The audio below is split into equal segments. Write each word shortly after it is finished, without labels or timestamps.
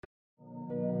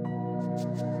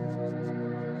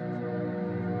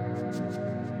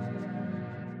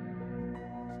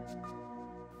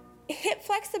Hip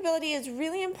flexibility is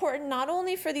really important, not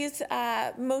only for these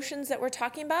motions that we're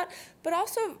talking about, but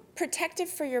also protective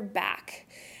for your back.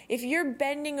 If you're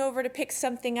bending over to pick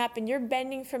something up and you're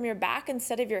bending from your back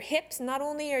instead of your hips, not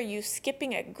only are you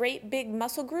skipping a great big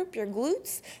muscle group, your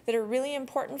glutes, that are really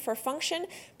important for function,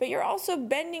 but you're also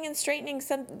bending and straightening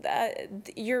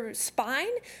your spine,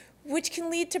 which can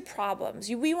lead to problems.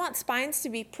 We want spines to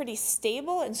be pretty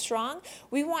stable and strong.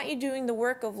 We want you doing the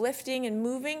work of lifting and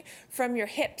moving from your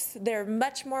hips. They're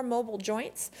much more mobile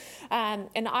joints.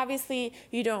 And obviously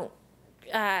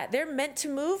they're meant to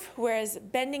move, whereas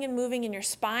bending and moving in your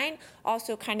spine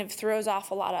also kind of throws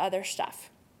off a lot of other stuff.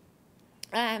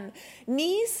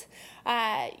 Knees,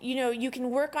 you can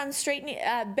work on straightening,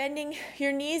 bending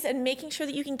your knees and making sure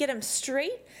that you can get them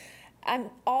straight.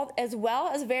 All as well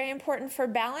as very important for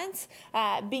balance,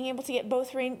 being able to get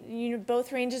both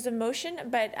ranges of motion,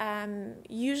 but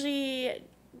usually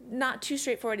not too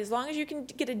straightforward. As long as you can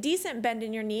get a decent bend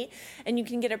in your knee and you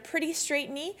can get a pretty straight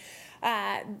knee,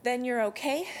 then you're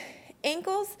okay.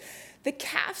 Ankles, the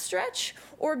calf stretch,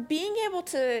 or being able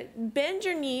to bend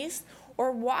your knees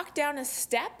or walk down a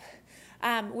step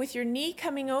with your knee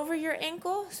coming over your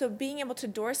ankle, so being able to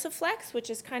dorsiflex, which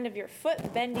is kind of your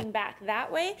foot bending back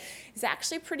that way, is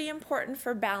actually pretty important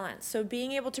for balance. So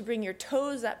being able to bring your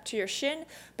toes up to your shin,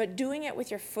 but doing it with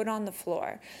your foot on the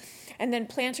floor. And then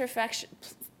plantar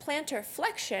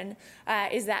flexion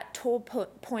is that toe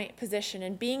point position,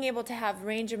 and being able to have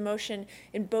range of motion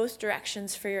in both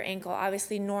directions for your ankle,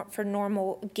 obviously for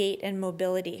normal gait and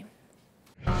mobility.